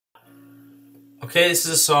Okay, this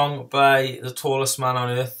is a song by the tallest man on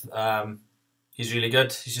earth. He's really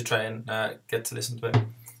good. You should try and get to listen to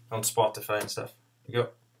him on Spotify and stuff. Here you go.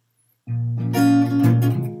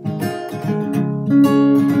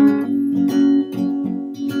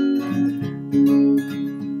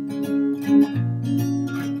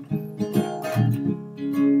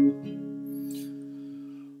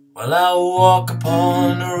 Well, I walk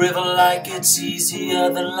upon a river like it's easier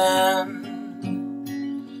than land.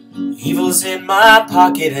 Evil's in my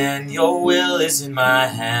pocket and your will is in my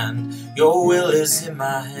hand. Your will is in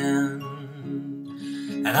my hand.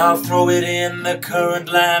 And I'll throw it in the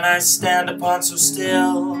current land I stand upon so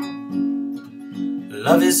still.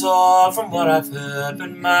 Love is all from what I've heard,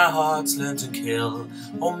 but my heart's learned to kill.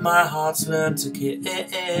 Oh, my heart's learned to kill.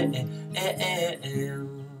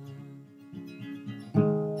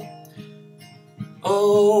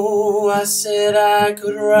 Oh, I said I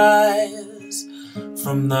could rise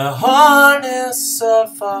from the harness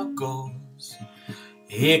of our goals.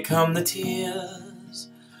 Here come the tears,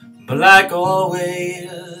 but like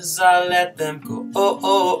always I let them go. Oh,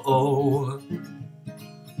 oh, oh,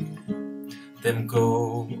 them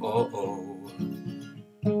go. Oh, oh.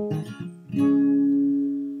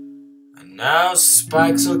 And now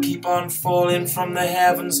spikes will keep on falling from the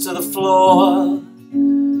heavens to the floor.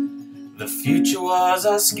 The future was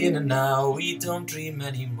our skin and now we don't dream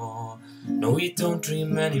anymore. No, we don't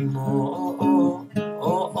dream anymore. Oh,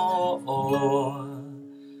 oh, oh, oh.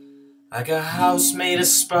 Like a house made of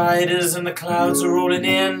spiders and the clouds are rolling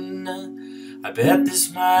in. I bet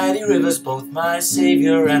this mighty river's both my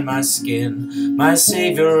savior and my skin. My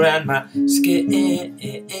savior and my skin.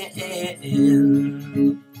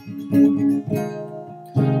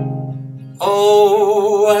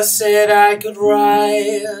 Oh, I said I could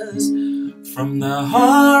rise from the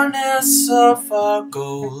harness of our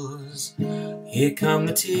goals. Here come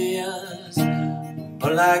the tears,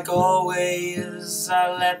 but like always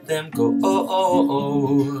I let them go. Oh, oh,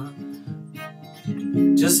 oh.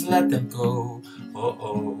 Just let them go. Oh,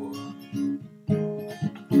 oh.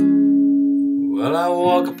 Well, I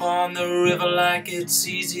walk upon the river like it's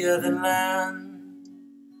easier than land.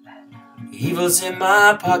 Evil's in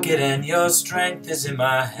my pocket and your strength is in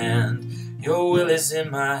my hand. Your will is in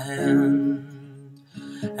my hand.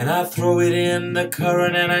 And I throw it in the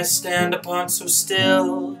current and I stand upon so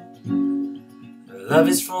still. Love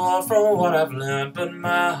is from what I've learned, but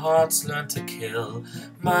my heart's learned to kill.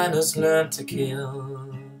 Mine has learned to kill.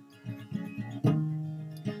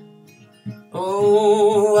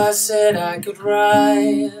 Oh, I said I could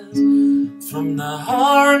rise from the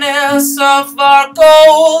harness of our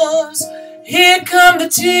goals. Here come the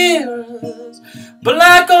tears, but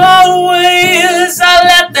like always I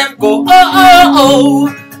let them go. Oh, oh, oh.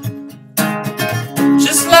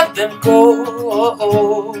 Just let them go. Oh,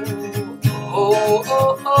 oh, oh,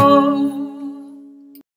 oh, oh.